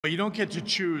Well, you don't get to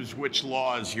choose which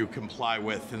laws you comply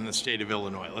with in the state of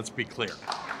Illinois. Let's be clear.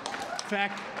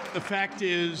 The fact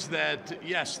is that,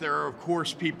 yes, there are, of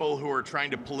course, people who are trying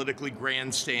to politically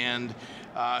grandstand,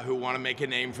 who want to make a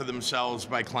name for themselves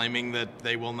by claiming that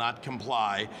they will not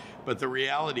comply. But the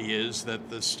reality is that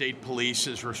the state police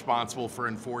is responsible for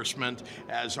enforcement,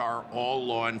 as are all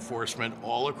law enforcement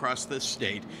all across this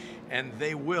state. And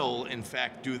they will, in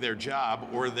fact, do their job,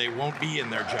 or they won't be in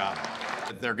their job.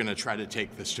 They're going to try to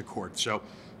take this to court. So,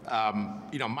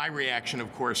 my reaction,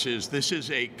 of course, is this is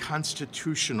a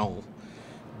constitutional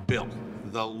bill.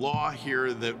 The law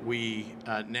here that we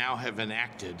now have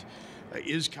enacted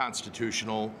is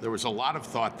constitutional. There was a lot of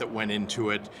thought that went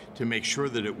into it to make sure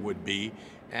that it would be.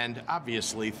 And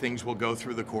obviously, things will go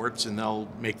through the courts and they'll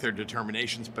make their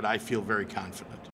determinations, but I feel very confident.